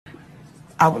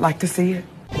I would like to see it.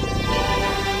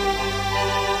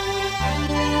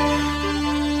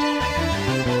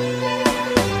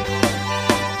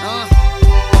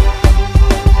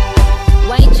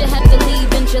 Why'd you have to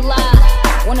leave in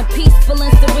July on a peaceful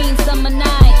and serene summer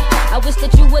night? I wish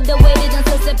that you would have waited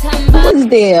until September. I was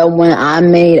there when I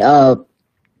made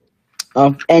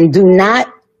and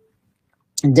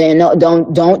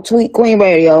don't tweet Queen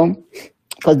Radio,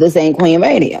 because this ain't Queen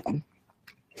Radio.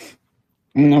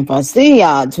 And if I see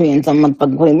y'all tweeting some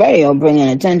motherfucking Queen Radio, bringing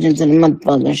attention to the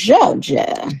motherfucking show,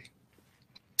 yeah.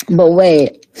 But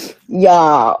wait,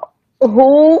 y'all,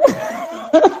 who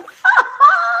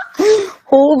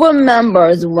who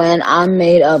remembers when I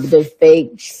made up the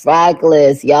fake track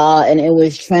list, y'all, and it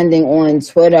was trending on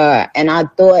Twitter, and I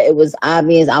thought it was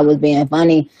obvious I was being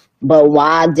funny, but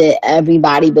why did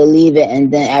everybody believe it,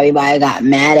 and then everybody got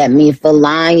mad at me for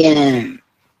lying?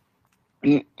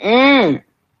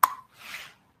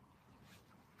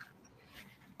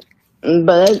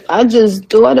 But I just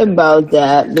thought about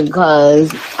that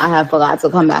because I had forgot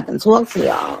to come back and talk to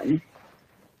y'all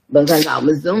because I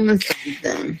was doing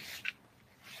something.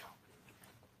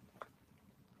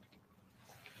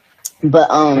 But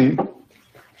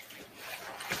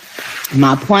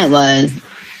my point was,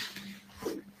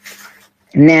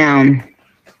 now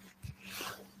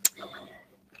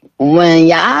when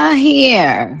y'all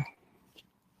hear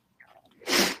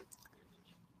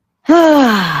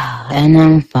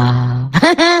NM5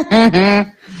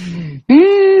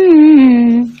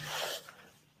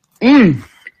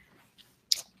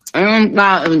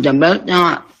 NM5 is the best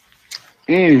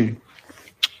thing.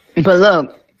 But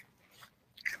look,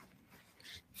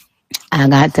 I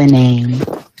got the name.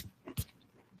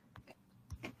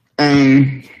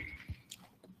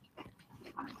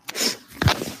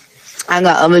 I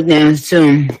got other names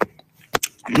too.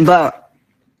 But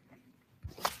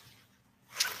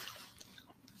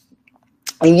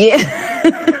yeah.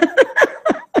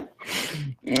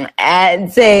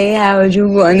 At say, how would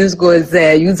you underscore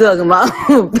say? You talking about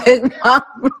Big Mama?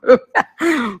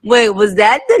 Wait, was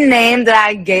that the name that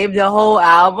I gave the whole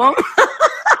album?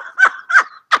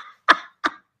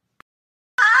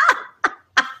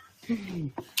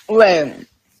 Wait,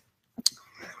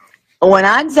 when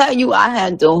I tell you I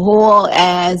had to haul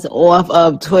ass off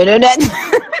of Twitter that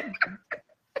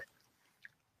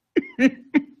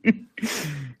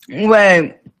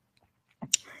wait,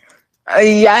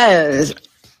 yes,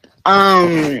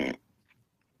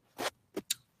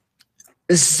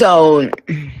 so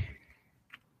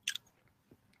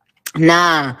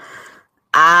nah,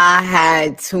 I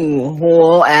had to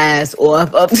haul ass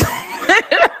off of Twitter.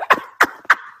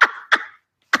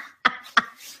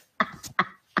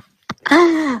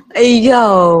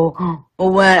 Yo,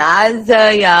 when I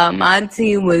tell y'all my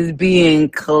team was being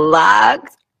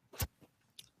clocked,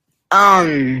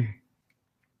 oh,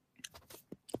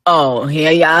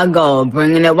 here y'all go,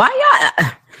 bringing it. Why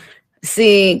y'all?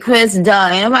 See, Chris, ain't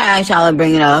nobody asked y'all to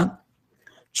bring it up.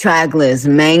 Track list: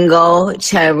 mango,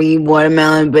 cherry,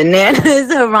 watermelon, bananas,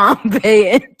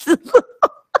 harambe,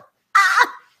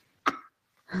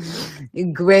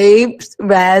 and grapes,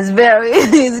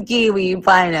 raspberries, kiwi,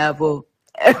 pineapple,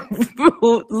 and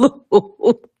Fruit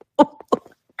Loop.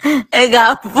 It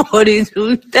got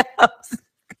 42,000.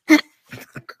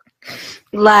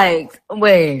 Like,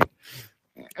 wait.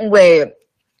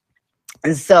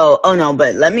 So, oh no,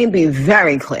 but let me be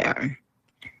very clear.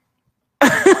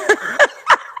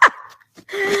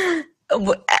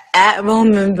 At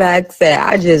Roman Back said,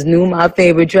 I just knew my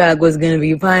favorite track was going to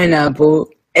be Pineapple.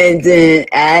 And then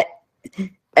at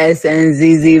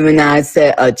SNZZ Minaj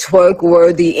said, a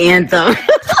twerk-worthy anthem.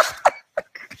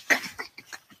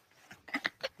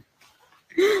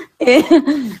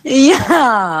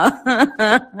 Yeah.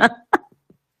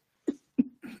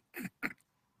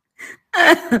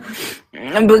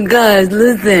 Because,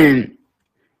 listen,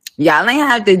 y'all ain't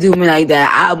have to do me like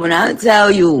that. When I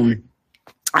tell you,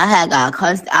 I had got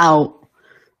cussed out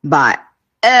by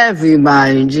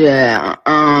everybody, yeah.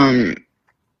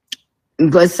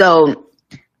 But so,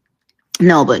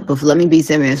 no, but let me be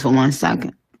serious for 1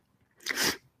 second.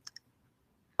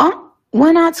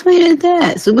 When I tweeted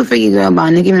that, Super Freaky Girl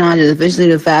by Nicki Minaj is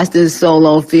officially the fastest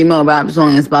solo female rap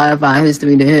song in Spotify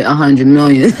history to hit 100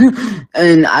 million.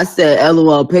 And I said,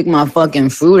 LOL, pick my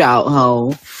fucking fruit out,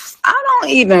 ho. I don't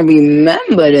even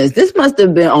remember this. This must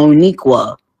have been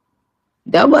Oniqua.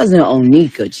 That wasn't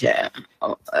Onika, chat.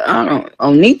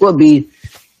 Oniqua be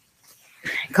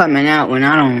coming out when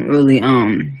I don't really,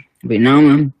 be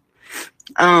knowing.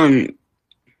 No,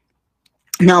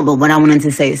 but what I wanted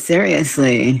to say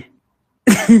seriously,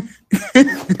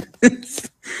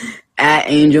 At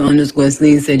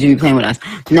Angel_Sleeve said you be playing with us.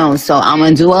 No, so I'm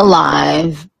gonna do a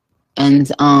live and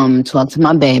talk to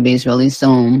my babies really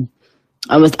soon.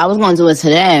 I was gonna do it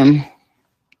today,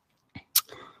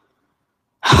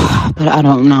 but I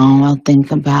don't know. I'll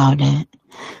think about it.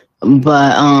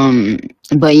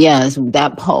 But yes,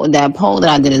 that poll that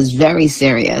I did is very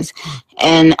serious,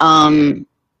 and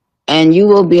you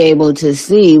will be able to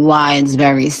see why it's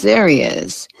very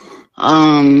serious.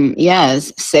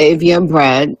 Yes, save your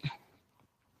bread,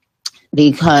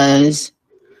 because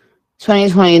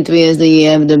 2023 is the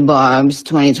year of the barbs.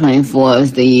 2024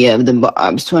 is the year of the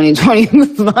barbs.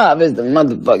 2025 is the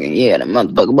motherfucking year of the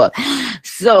motherfucking barbs.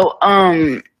 So,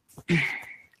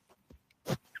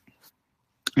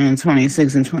 and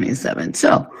 26 and 27.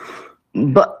 So,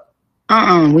 but,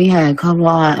 we had a couple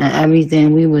out and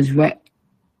everything. We was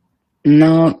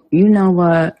no, you know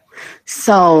what?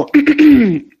 So,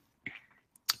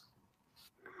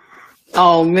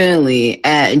 oh, really?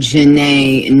 At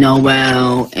Janae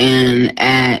Noel and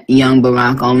at Young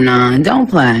Barack 09. Don't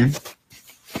play.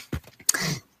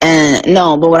 And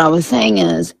no, but what I was saying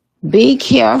is, be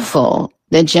careful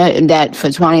that for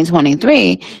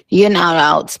 2023, you're not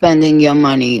out spending your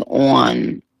money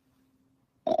on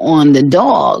the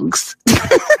dogs.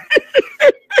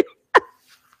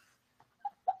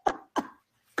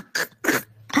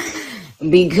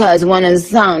 Because when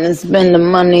it's time to spend the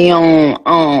money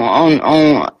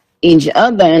on each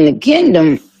other in the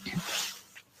kingdom,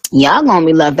 y'all gonna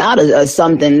be left out of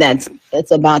something that's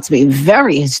about to be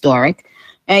very historic.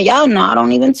 And y'all know I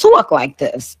don't even talk like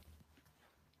this.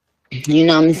 You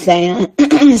know what I'm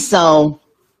saying? So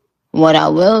what I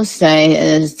will say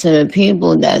is, to the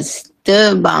people that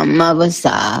stood by mother's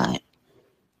side,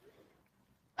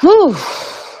 whew,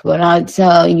 but I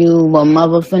tell you what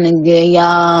mother finna get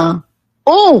y'all.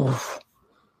 Oh,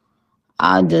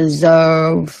 I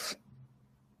deserve.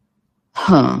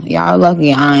 Y'all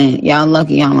lucky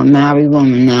I'm a married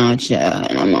woman now, child,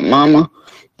 and I'm a mama.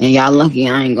 And y'all lucky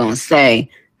I ain't gonna say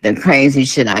the crazy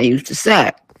shit I used to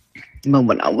say. But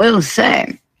what I will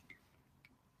say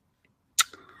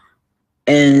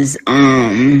is,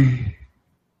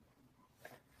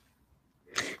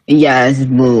 yes,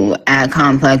 boo. At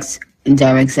Complex,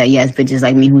 Derek said, yes, bitches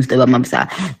like me who stood up my side.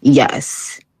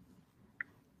 Yes.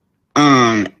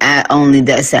 At Only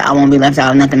That said, I won't be left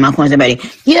out of nothing. My coins are ready.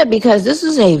 Yeah, because this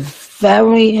is a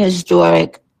very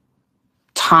historic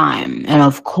time. And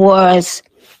of course,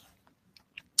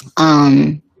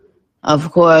 you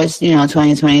know,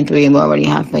 2023, we're already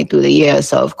halfway through the year.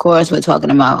 So, of course, we're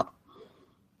talking about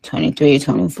 23,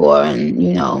 24, and,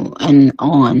 you know, and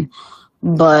on.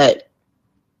 But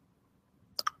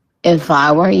if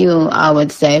I were you, I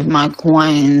would save my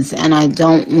coins. And I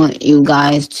don't want you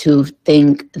guys to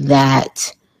think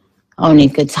that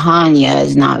Onika Tanya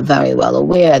is not very well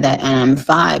aware that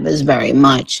NM5 is very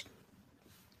much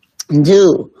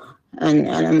due. And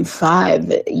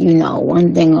NM5, you know,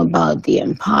 one thing about the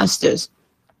imposters,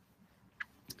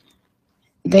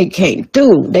 they can't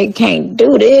do this. They can't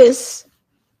do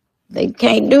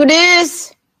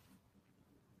this.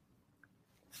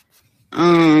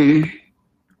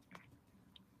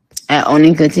 At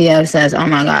Onika TF says, oh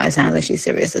my God, it sounds like she's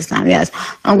serious this time. Yes,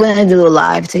 I'm going to do a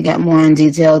live to get more in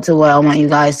detail to what I want you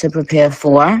guys to prepare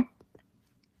for.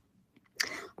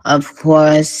 Of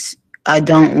course, I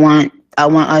want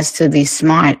us to be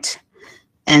smart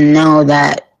and know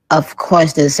that, of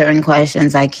course, there's certain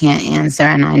questions I can't answer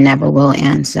and I never will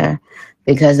answer,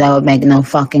 because that would make no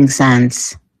fucking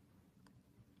sense.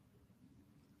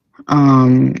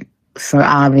 For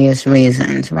obvious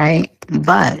reasons, right?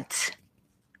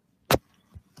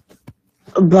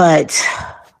 But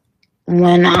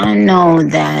when I know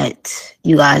that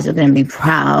you guys are going to be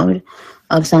proud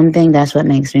of something, that's what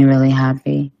makes me really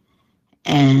happy.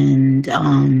 And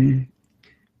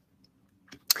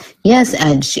yes,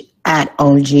 at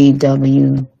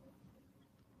OGWLZ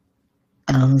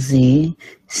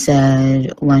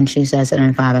said, when she says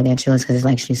NM5, I get chills because it's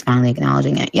like she's finally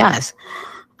acknowledging it. Yes.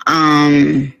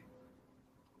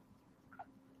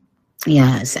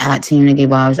 Yes, at Team Nikki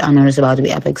Barbs, I know it's about to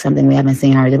be epic, something we haven't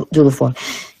seen her do before.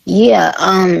 Yeah,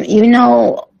 you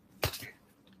know,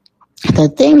 the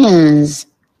thing is,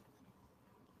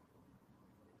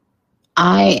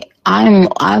 I've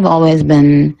always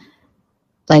been,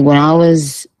 like, when I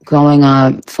was growing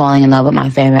up, falling in love with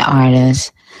my favorite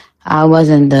artist, I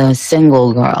wasn't the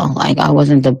single girl. Like, I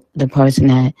wasn't the person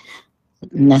that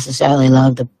necessarily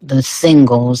loved the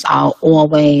singles. I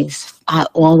always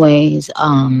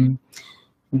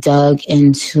dug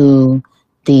into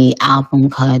the album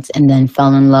cuts and then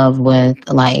fell in love with,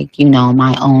 like, you know,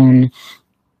 my own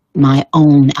my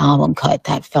own album cut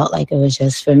that felt like it was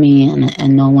just for me,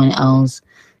 and no one else,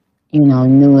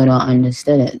 knew it or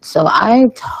understood it. So I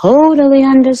totally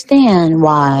understand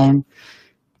why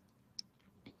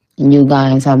you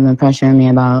guys have been pressuring me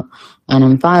about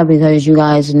NM5, because you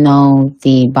guys know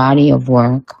the body of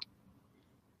work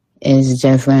is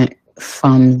different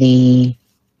from the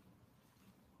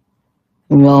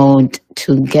road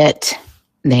to get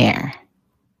there.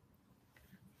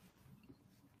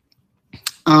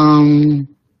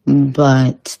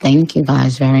 But thank you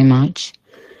guys very much.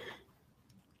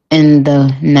 In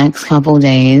the next couple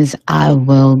days, I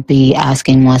will be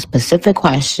asking more specific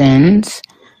questions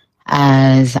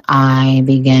as I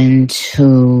begin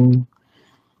to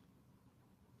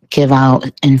give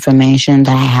out information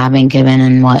that I haven't given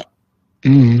in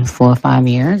 4 or 5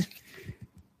 years.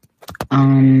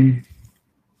 And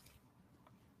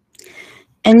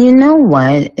you know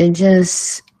what? It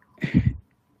just...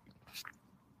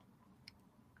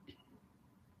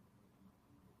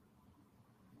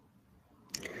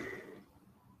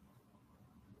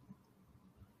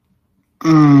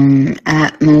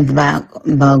 at Move Back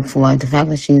Bug for the fact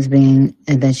that she's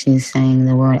saying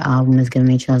the word album is giving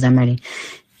me chills. I'm ready.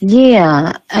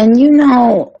 Yeah, and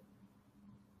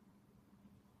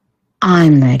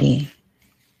I'm ready.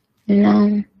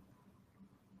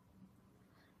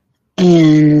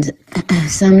 And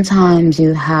sometimes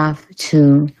you have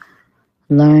to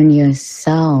learn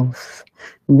yourself,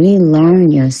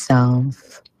 relearn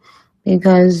yourself,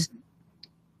 because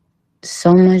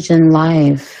so much in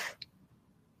life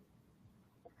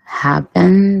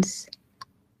happens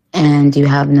and you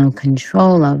have no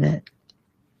control of it.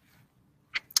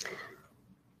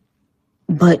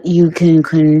 But you can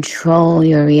control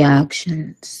your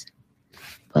reactions.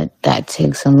 But that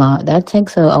takes a lot. That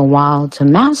takes a while to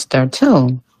master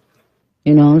too.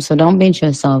 So don't beat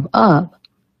yourself up.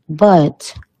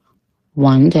 But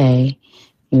one day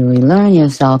you relearn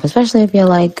yourself, especially if you're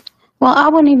like, well, I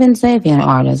wouldn't even say if you're an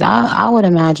artist. I would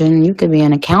imagine you could be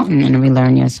an accountant and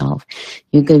relearn yourself.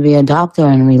 You could be a doctor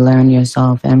and relearn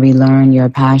yourself and relearn your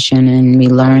passion and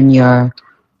relearn your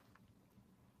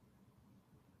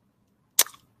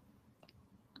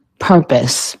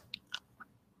purpose.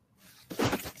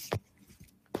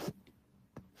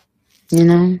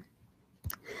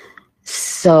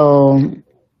 So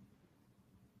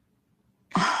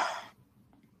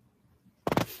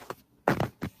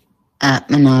at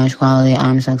Minaj Quality,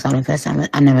 I'm so excited for this.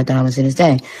 I never thought I would see this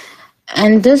day.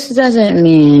 And this doesn't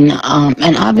mean,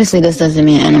 and obviously this doesn't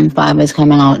mean NM5 is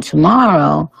coming out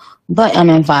tomorrow, but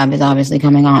NM5 is obviously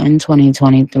coming out in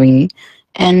 2023.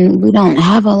 And we don't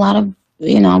have a lot of,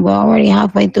 we're already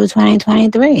halfway through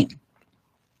 2023.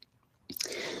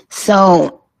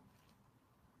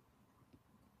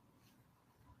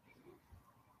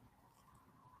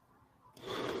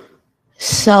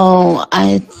 So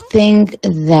I think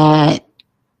that,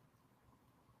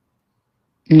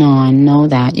 I know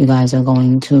that you guys are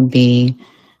going to be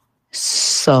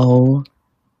so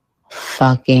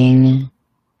fucking,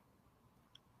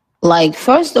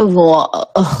 first of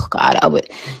all, oh God,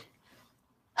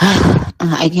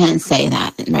 I can't say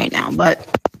that right now,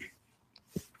 but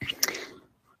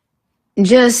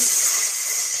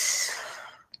just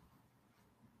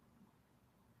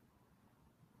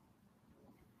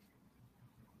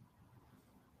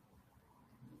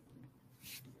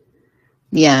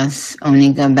yes,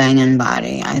 Onika banging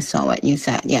body. I saw what you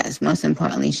said. Yes, most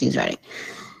importantly, she's ready.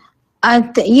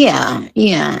 Yeah.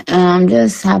 And I'm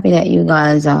just happy that you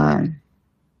guys are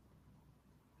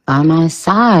by my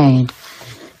side.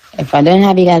 If I didn't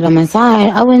have you guys by my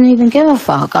side, I wouldn't even give a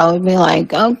fuck. I would be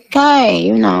like,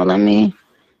 okay, let me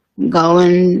go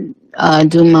and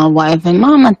do my wife and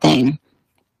mama thing.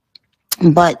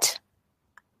 But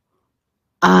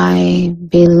I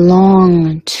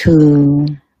belong to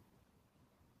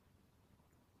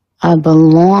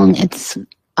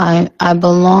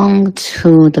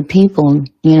the people,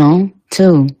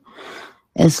 too.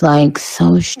 It's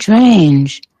so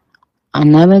strange. I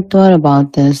never thought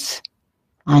about this.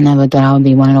 I never thought I would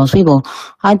be one of those people.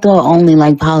 I thought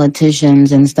only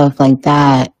politicians and stuff like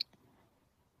that,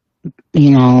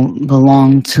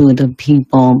 belong to the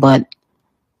people. But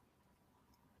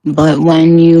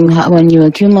when you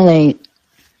accumulate,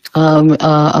 I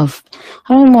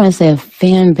don't want to say a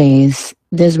fan base.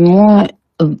 There's more.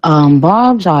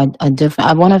 Barbs are different.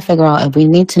 I want to figure out if we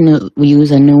need to use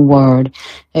a new word.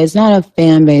 It's not a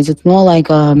fan base. It's more like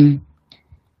a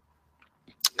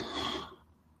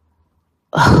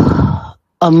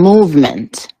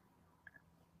movement.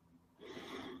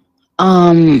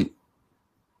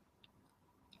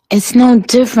 It's no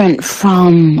different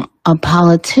from a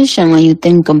politician when you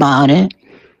think about it.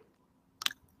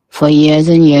 For years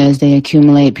and years, they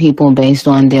accumulate people based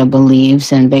on their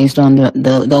beliefs and based on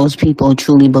those people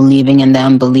truly believing in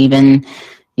them, believing,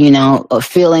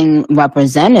 feeling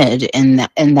represented in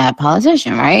that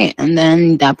politician, right? And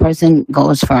then that person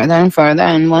goes further and further,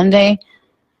 and one day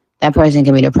that person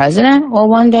can be the president, or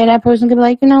one day that person can be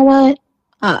like, you know what,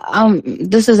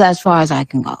 this is as far as I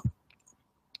can go.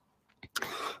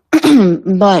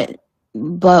 But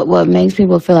what makes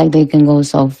people feel like they can go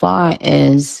so far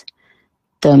is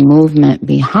the movement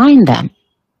behind them.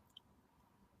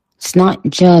 It's not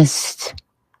just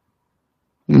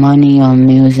money or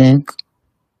music,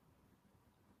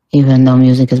 even though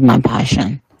music is my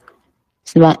passion.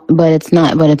 But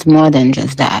it's more than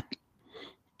just that.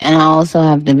 And I also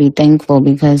have to be thankful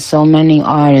because so many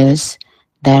artists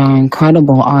that are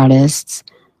incredible artists,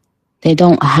 they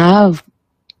don't have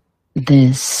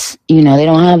this, they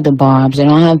don't have the barbs, they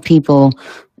don't have people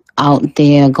out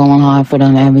there going hard for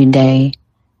them every day.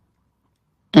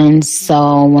 And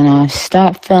so when I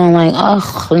start feeling like, I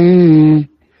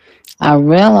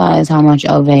realize how much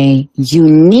of a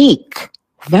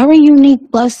very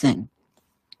unique blessing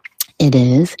it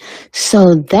is.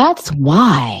 So that's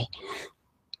why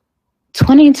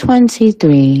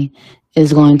 2023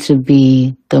 is going to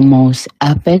be the most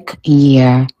epic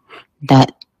year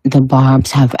that the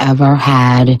Barbs have ever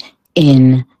had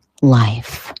in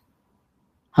life.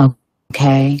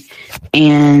 Okay?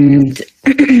 And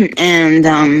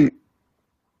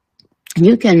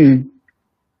you can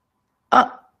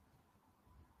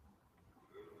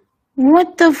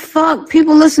what the fuck?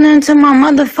 People listening to my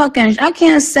motherfucking I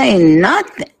can't say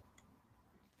nothing.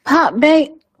 Pop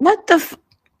Bay, what the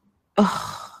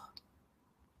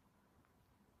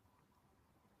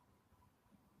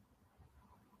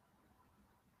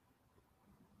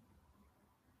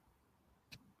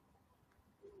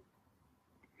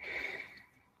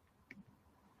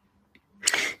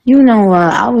You know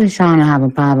what? I was trying to have a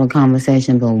private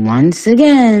conversation, but once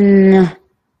again,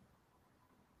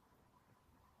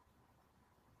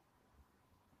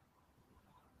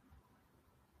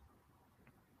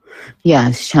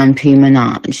 yes, Champi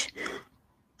Minaj.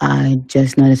 I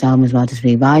just know this album is about to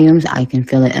speak volumes. I can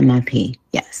feel it in my pee.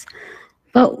 Yes.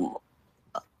 But,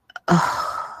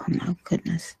 oh my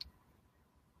goodness.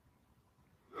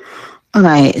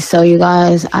 Okay, so you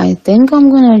guys, I think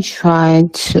I'm going to try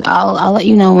to, I'll let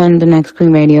you know when the next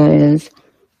Queen Radio is,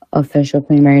 official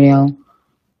Queen Radio.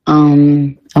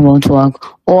 I won't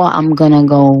talk, or I'm going to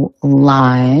go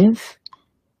live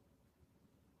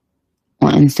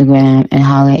on Instagram and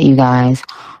holler at you guys.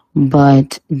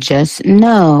 But just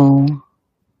know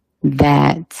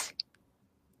that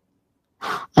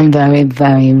I'm very,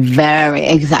 very, very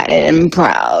excited and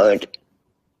proud.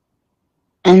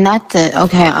 And that's it.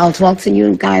 Okay, I'll talk to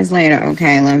you guys later.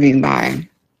 Okay, love you. Bye.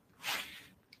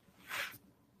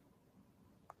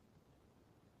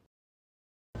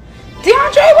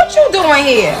 DeAndre, what you doing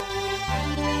here?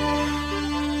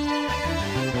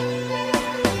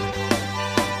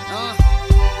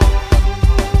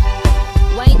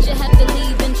 Why ain't you have to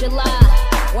leave in July?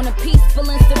 On a peaceful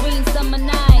and serene summer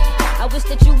night. I wish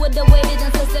that you would've waited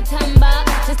until September.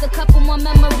 Just a couple more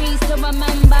memories to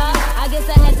remember. I guess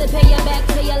I had to pay you back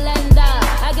to your lender.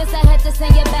 I guess I had to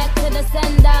send you back to the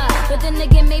sender. But then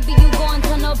again, maybe you go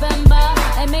until November.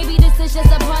 And maybe this is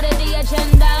just a part of the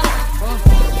agenda.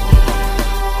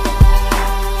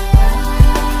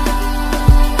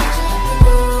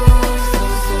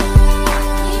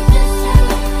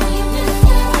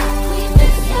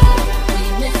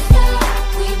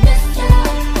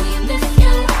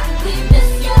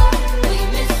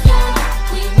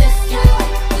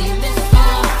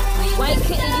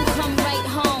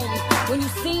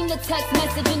 Text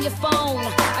message in your phone.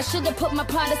 I should've put my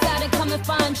pride aside and come and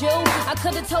find you. I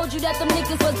could've told you that them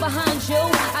niggas was behind you.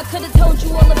 I could've told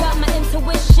you all about my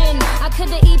intuition. I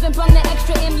could've even brought the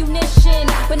extra ammunition.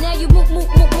 But now you moved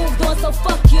on, so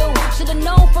fuck you. Should've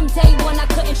known from day one I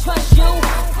couldn't trust you.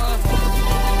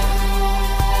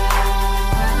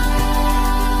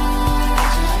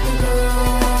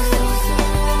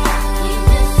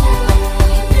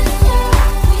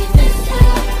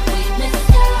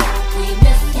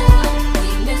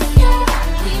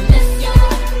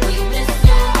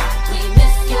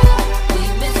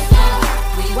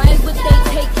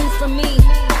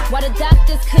 Why the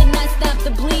doctors could not stop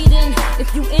the bleeding?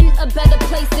 If you in a better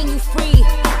place then you free.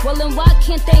 Well then why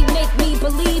can't they make me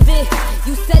believe it?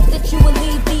 You said that you would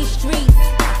leave these streets,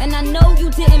 and I know you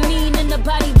didn't mean in the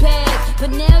body bag.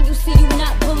 But now you see you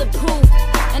not bulletproof,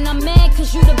 and I'm mad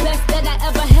cause you the best that I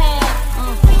ever had.